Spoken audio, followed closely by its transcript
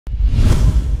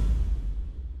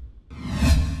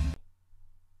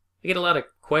I get a lot of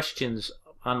questions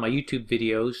on my YouTube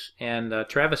videos, and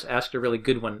Travis asked a really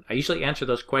good one. I usually answer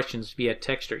those questions via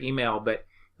text or email, but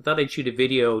I thought I'd shoot a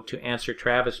video to answer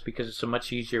Travis because it's a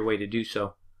much easier way to do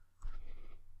so.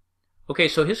 Okay,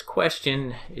 so his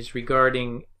question is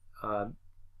regarding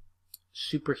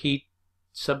superheat,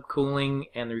 subcooling,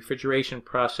 and the refrigeration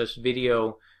process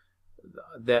video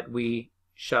that we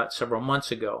shot several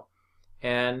months ago.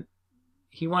 And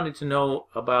he wanted to know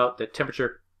about the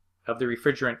temperature of the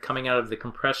refrigerant coming out of the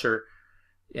compressor,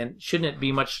 and shouldn't it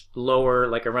be much lower,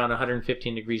 like around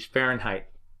 115 degrees Fahrenheit.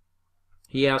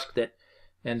 He asked that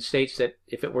and states that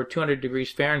if it were 200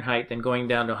 degrees Fahrenheit, then going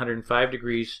down to 105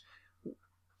 degrees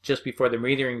just before the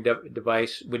metering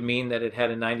device would mean that it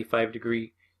had a 95 degrees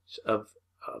of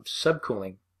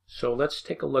subcooling. So let's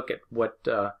take a look at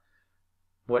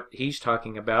what he's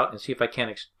talking about and see if I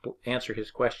can answer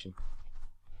his question.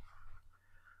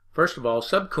 First of all,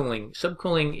 subcooling.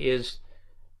 Subcooling is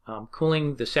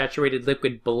cooling the saturated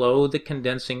liquid below the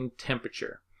condensing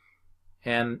temperature.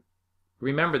 And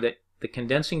remember that the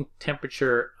condensing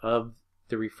temperature of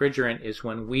the refrigerant is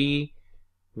when we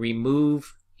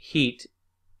remove heat,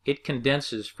 it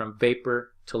condenses from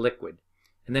vapor to liquid.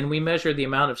 And then we measure the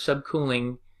amount of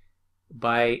subcooling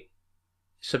by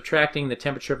subtracting the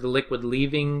temperature of the liquid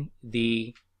leaving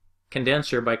the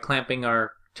condenser by clamping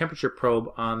our temperature probe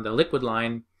on the liquid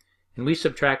line, and we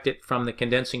subtract it from the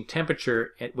condensing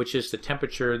temperature, which is the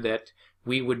temperature that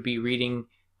we would be reading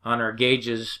on our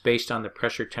gauges based on the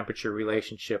pressure-temperature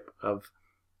relationship of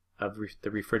the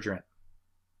refrigerant.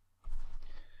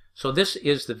 So this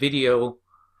is the video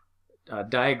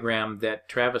diagram that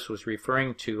Travis was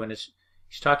referring to, and he's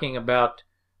talking about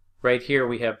right here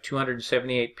we have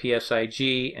 278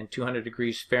 psig and 200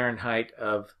 degrees Fahrenheit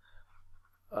of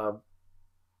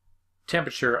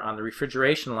temperature on the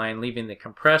refrigeration line leaving the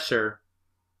compressor,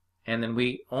 and then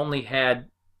we only had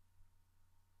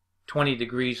 20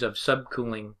 degrees of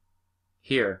subcooling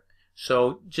here.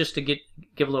 So just to give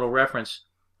a little reference,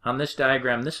 on this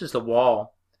diagram, this is the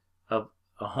wall of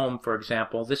a home, for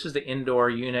example. This is the indoor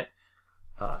unit,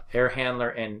 air handler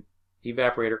and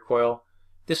evaporator coil.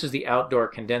 This is the outdoor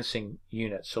condensing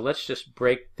unit. So let's just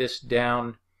break this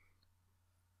down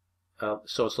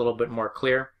so it's a little bit more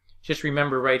clear. Just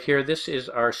remember right here, this is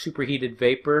our superheated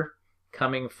vapor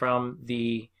coming from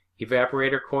the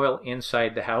evaporator coil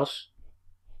inside the house.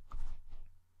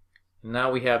 And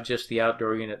now we have just the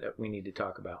outdoor unit that we need to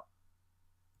talk about.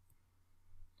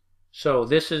 So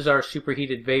this is our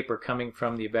superheated vapor coming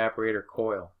from the evaporator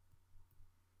coil.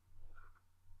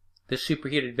 This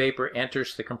superheated vapor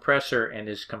enters the compressor and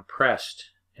is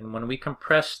compressed. And when we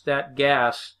compress that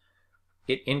gas,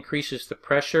 it increases the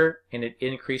pressure and it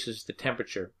increases the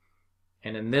temperature.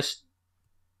 And in this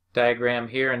diagram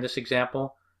here, in this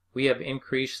example, we have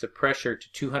increased the pressure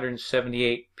to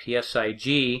 278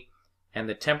 psig, and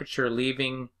the temperature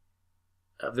leaving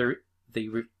of the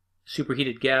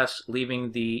superheated gas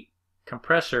leaving the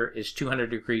compressor is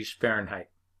 200 degrees Fahrenheit.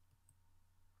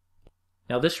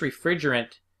 Now this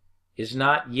refrigerant is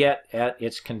not yet at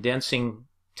its condensing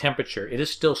temperature. It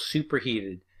is still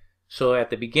superheated. So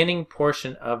at the beginning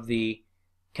portion of the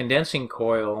condensing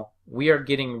coil, we are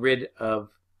getting rid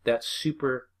of that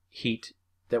superheat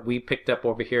that we picked up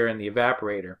over here in the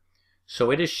evaporator.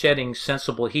 So it is shedding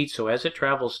sensible heat. So as it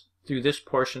travels through this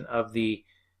portion of the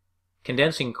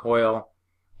condensing coil,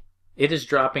 it is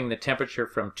dropping the temperature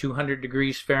from 200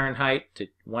 degrees Fahrenheit to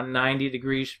 190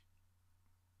 degrees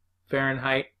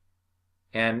Fahrenheit,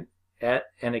 and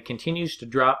it continues to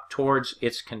drop towards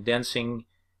its condensing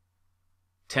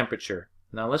temperature.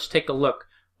 Now let's take a look.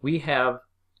 We have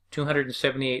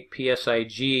 278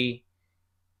 psig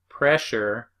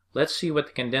pressure. Let's see what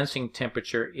the condensing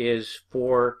temperature is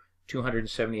for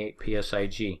 278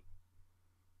 psig.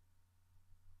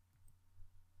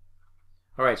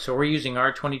 Alright, so we're using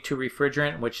R22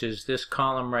 refrigerant, which is this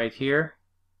column right here.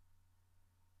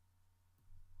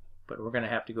 But we're going to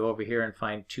have to go over here and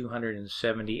find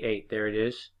 278. There it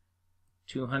is.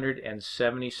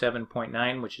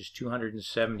 277.9, which is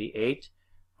 278.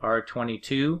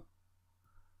 R22.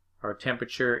 Our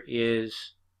temperature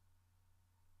is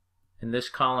in this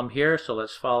column here, so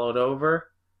let's follow it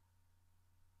over.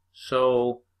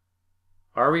 So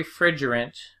our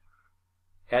refrigerant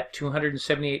at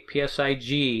 278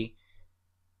 psig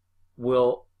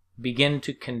will begin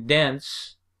to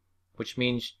condense, which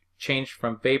means change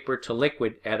from vapor to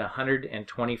liquid at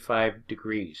 125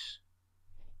 degrees.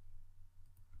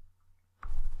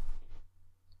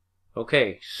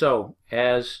 Okay, so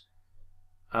as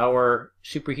our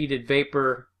superheated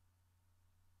vapor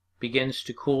begins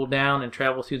to cool down and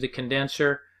travel through the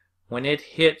condenser, when it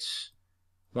hits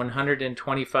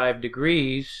 125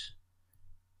 degrees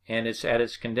and it's at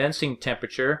its condensing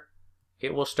temperature,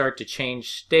 it will start to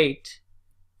change state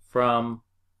from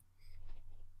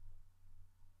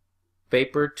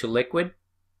vapor to liquid,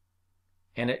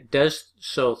 and it does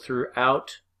so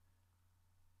throughout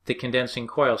the condensing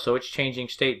coil. So it's changing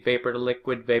state, vapor to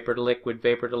liquid, vapor to liquid,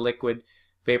 vapor to liquid,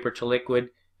 vapor to liquid,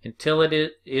 until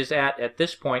it is at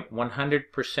this point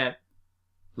 100%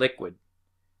 liquid.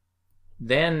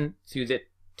 Then through the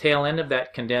tail end of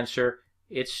that condenser,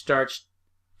 it starts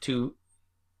to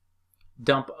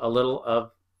dump a little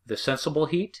of the sensible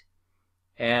heat,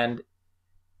 and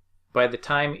by the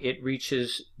time it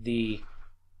reaches the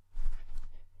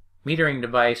metering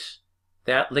device,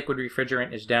 that liquid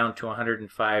refrigerant is down to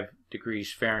 105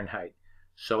 degrees Fahrenheit.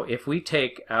 So if we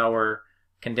take our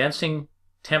condensing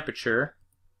temperature,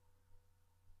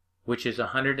 which is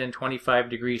 125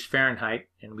 degrees Fahrenheit,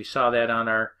 and we saw that on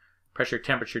our pressure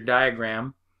temperature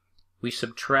diagram, we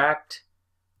subtract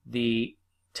the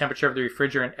temperature of the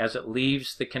refrigerant as it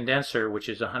leaves the condenser, which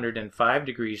is 105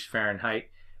 degrees Fahrenheit,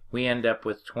 we end up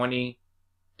with 20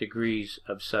 degrees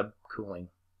of subcooling.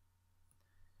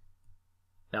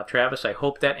 Now, Travis, I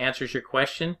hope that answers your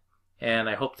question, and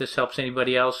I hope this helps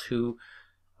anybody else who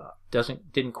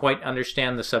didn't quite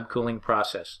understand the subcooling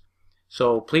process.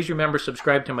 So please remember,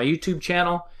 subscribe to my YouTube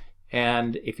channel,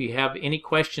 and if you have any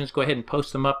questions, go ahead and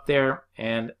post them up there,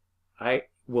 and I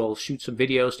will shoot some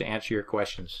videos to answer your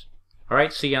questions. All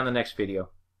right, see you on the next video.